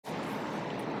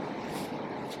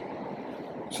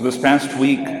So this past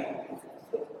week,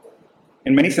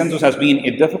 in many senses, has been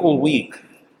a difficult week.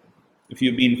 If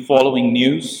you've been following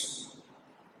news,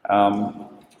 um,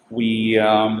 we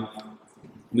um,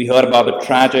 we heard about the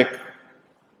tragic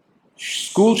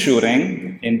school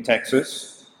shooting in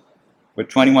Texas, where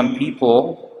 21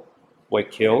 people were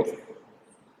killed.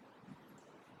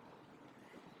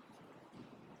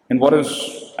 And what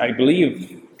is, I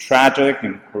believe, tragic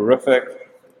and horrific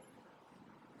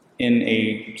in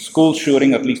a school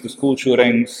shooting, at least the school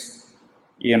shootings,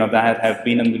 that have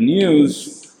been in the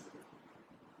news,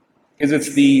 is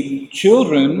it's the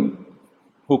children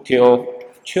who kill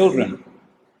children.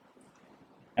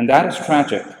 And that is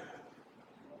tragic.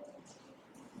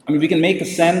 I mean, we can make a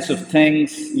sense of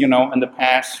things, in the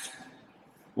past.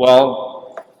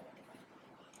 Well,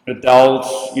 adults,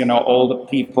 older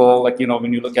people,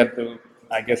 when you look at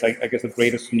I guess the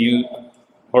greatest new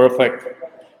horrific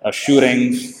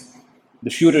shootings, the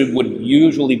shooter would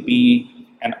usually be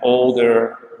an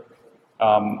older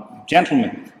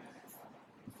gentleman.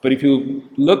 But if you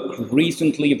look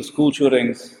recently at the school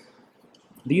shootings,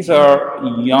 these are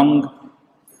young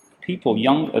people,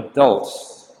 young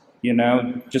adults,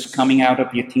 just coming out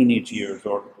of your teenage years,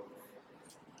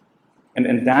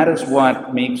 and that is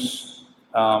what makes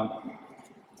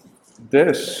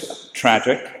this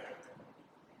tragic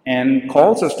and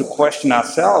calls us to question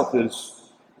ourselves: is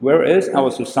where is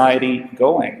our society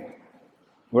going?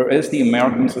 Where is the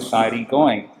American society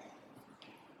going?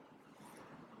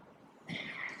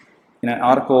 In an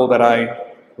article that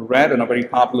I read in a very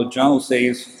popular journal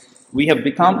says, we have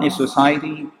become a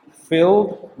society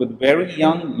filled with very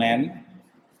young men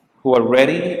who are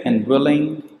ready and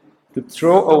willing to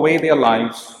throw away their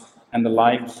lives and the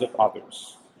lives of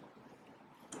others.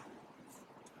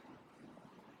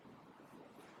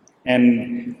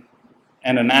 And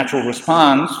a natural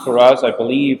response for us, I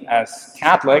believe, as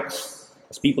Catholics,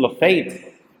 as people of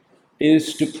faith,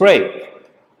 is to pray.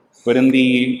 But in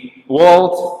the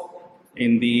world,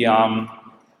 in the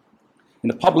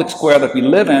public square that we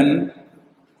live in,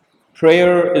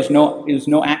 prayer is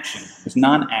no action, is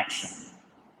non-action.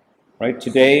 Right?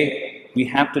 Today, we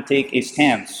have to take a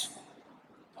stance.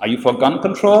 Are you for gun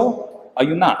control? Are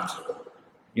you not?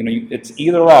 It's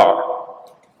either or.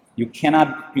 You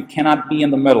cannot be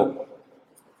in the middle,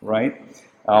 right?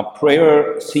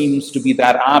 Prayer seems to be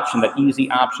that option, that easy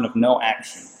option of no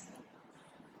action.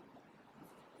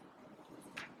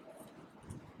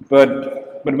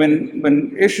 But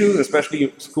when issues,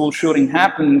 especially school shooting,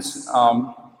 happens,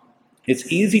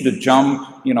 it's easy to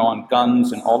jump, on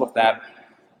guns and all of that.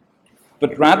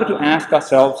 But rather to ask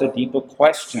ourselves a deeper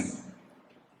question: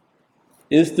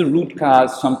 is the root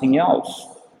cause something else?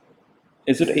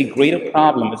 Is it a greater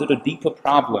problem? Is it a deeper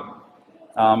problem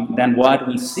than what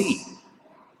we see?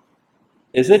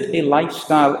 Is it a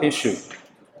lifestyle issue?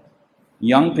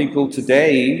 Young people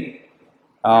today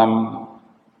are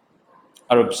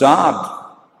absorbed,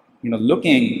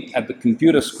 looking at the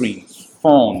computer screens,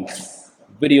 phones,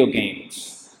 video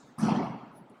games.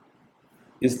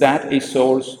 Is that a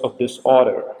source of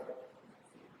disorder?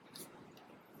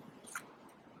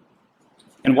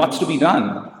 And what's to be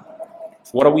done?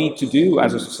 What are we to do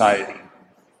as a society?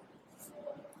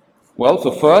 Well,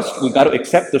 so first, we've got to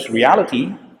accept this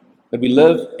reality that we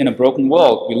live in a broken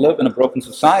world. We live in a broken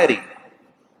society.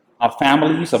 Our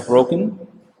families are broken.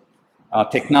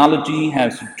 Technology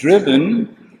has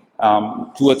driven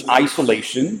towards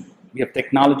isolation. We have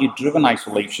technology-driven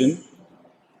isolation.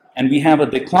 And we have a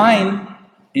decline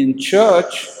in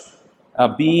church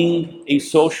being a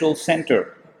social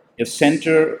center, a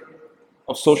center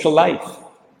of social life.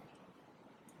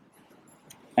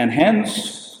 And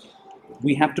hence,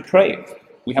 we have to pray.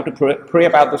 We have to pray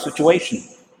about the situation.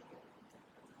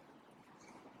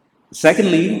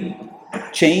 Secondly,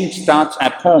 change starts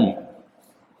at home.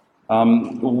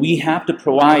 We have to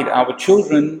provide our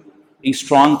children a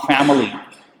strong family.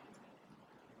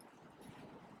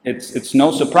 It's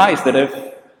no surprise that if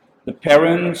the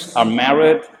parents are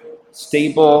married,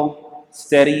 stable,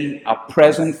 steady, are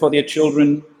present for their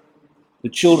children, the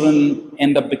children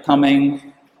end up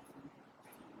becoming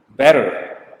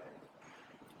better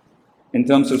in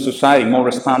terms of society, more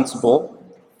responsible.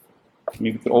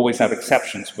 We could always have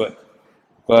exceptions, but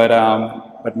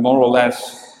more or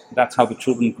less, that's how the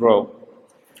children grow.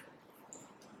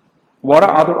 What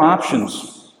are other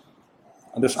options?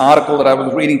 This article that I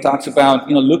was reading talks about,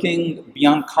 looking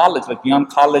beyond college. Like beyond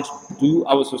college, do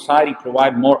our society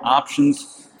provide more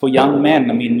options for young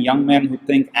men? I mean, young men who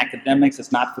think academics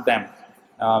is not for them.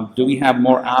 Do we have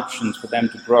more options for them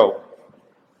to grow?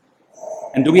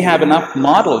 And do we have enough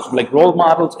models, like role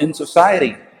models in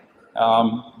society?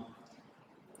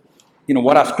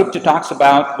 what our scripture talks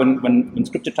about when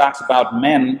scripture talks about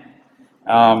men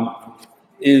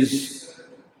is,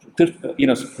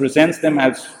 presents them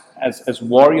as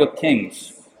warrior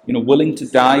kings, willing to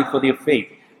die for their faith.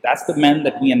 That's the men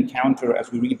that we encounter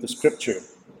as we read the scripture.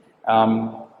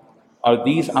 Are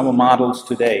these our models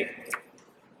today?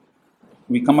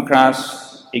 We come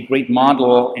across a great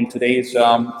model in today's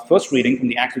first reading from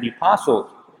the Acts of the Apostles,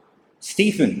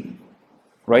 Stephen,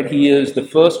 right? He is the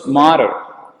first martyr,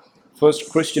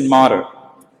 first Christian martyr,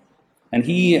 and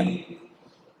he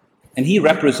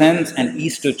represents an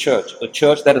Easter church, a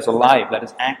church that is alive, that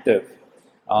is active,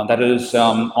 that is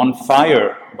on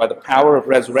fire by the power of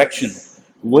resurrection,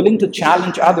 willing to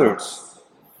challenge others.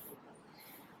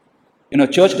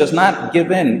 Church does not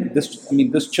give in.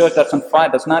 This church that's on fire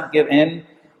does not give in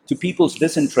to people's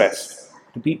disinterest,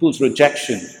 to people's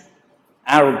rejection,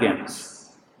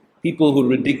 arrogance, people who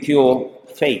ridicule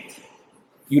faith.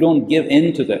 You don't give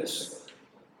in to this.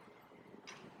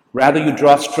 Rather, you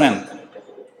draw strength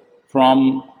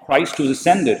from Christ who's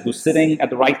ascended, who's sitting at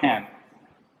the right hand.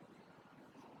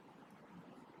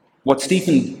 What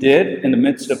Stephen did in the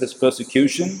midst of his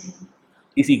persecution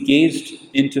is he gazed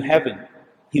into heaven.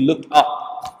 He looked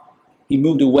up. He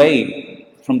moved away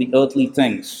from the earthly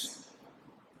things.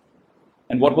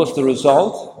 And what was the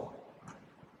result?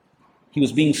 He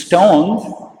was being stoned,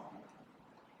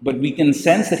 but we can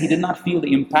sense that he did not feel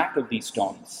the impact of these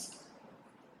stones.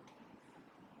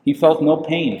 He felt no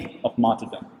pain of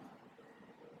martyrdom.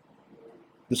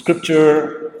 The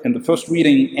scripture in the first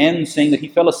reading ends saying that he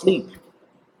fell asleep.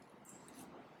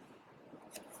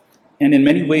 And in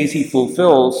many ways he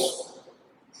fulfills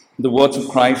the words of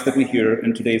Christ that we hear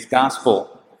in today's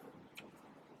gospel,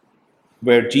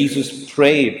 where Jesus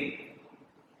prayed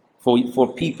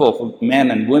for people, for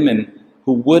men and women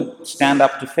who would stand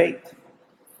up to faith.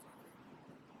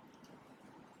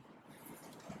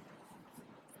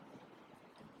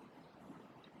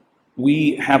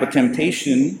 We have a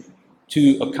temptation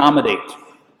to accommodate,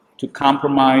 to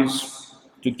compromise,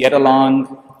 to get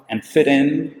along and fit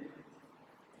in.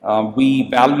 We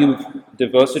value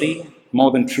diversity more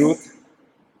than truth,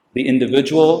 the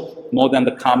individual more than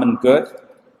the common good.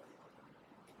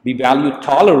 We value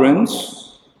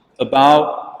tolerance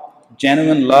above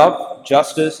genuine love,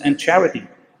 justice, and charity.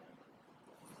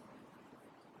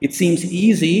 It seems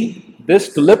easy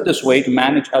to live this way, to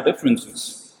manage our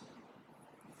differences.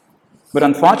 But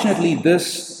unfortunately,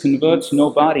 this converts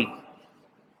nobody.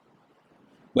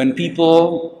 When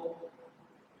people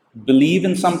believe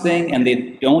in something and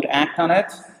they don't act on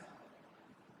it,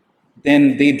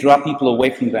 then they draw people away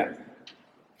from them.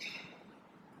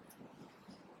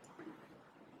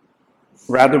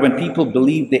 Rather, when people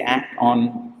believe, they act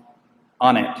on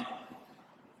it.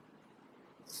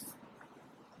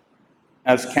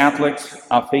 As Catholics,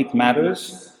 our faith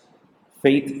matters.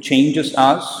 Faith changes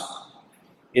us.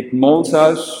 It molds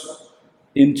us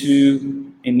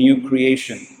into a new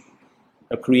creation,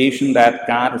 a creation that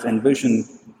God has envisioned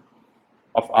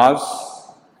of us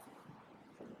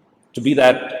to be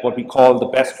that what we call the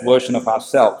best version of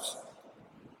ourselves.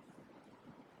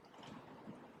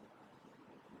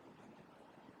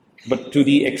 But to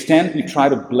the extent we try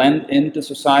to blend into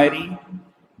society,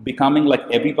 becoming like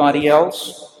everybody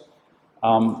else,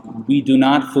 we do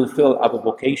not fulfill our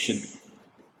vocation,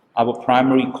 our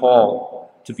primary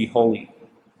call to be holy.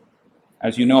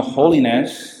 As you know,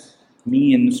 holiness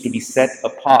means to be set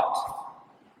apart.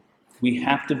 We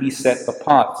have to be set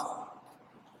apart.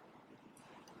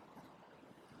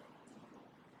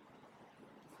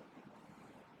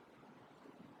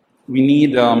 We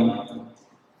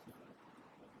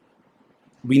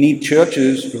need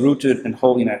churches rooted in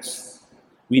holiness.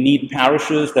 We need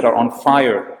parishes that are on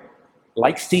fire,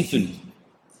 like Stephen,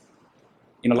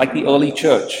 like the early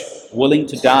church, willing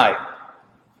to die.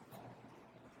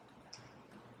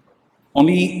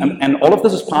 And all of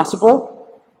this is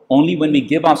possible only when we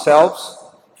give ourselves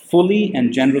fully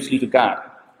and generously to God.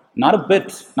 Not a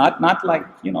bit, not like,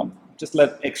 just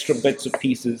let extra bits of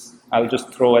pieces, I'll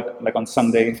just throw it like on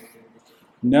Sunday.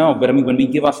 No, but when we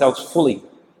give ourselves fully,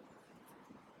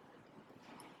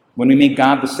 when we make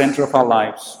God the center of our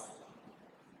lives,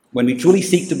 when we truly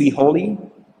seek to be holy,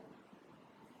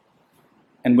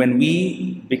 and when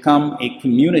we become a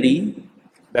community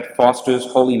that fosters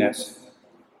holiness,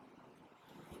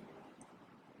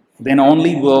 then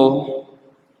only will,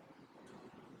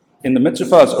 in the midst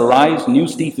of us, arise new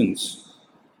Stephens.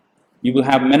 You will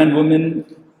have men and women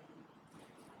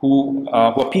who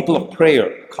are people of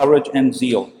prayer, courage, and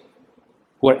zeal,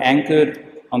 who are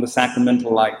anchored on the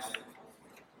sacramental life.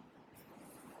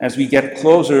 As we get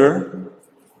closer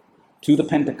to the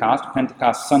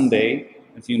Pentecost Sunday,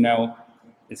 as you know,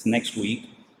 is next week.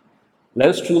 Let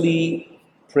us truly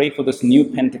pray for this new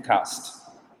Pentecost,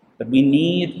 that we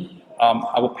need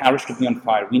our parish to be on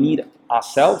fire. We need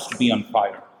ourselves to be on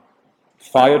fire,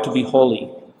 fire to be holy,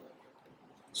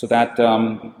 so that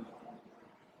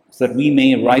we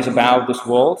may rise above this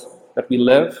world that we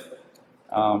live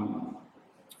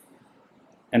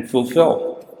and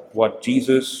fulfill what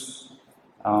Jesus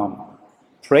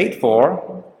prayed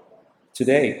for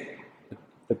today,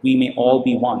 that we may all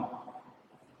be one,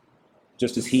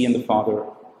 just as he and the Father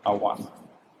are one.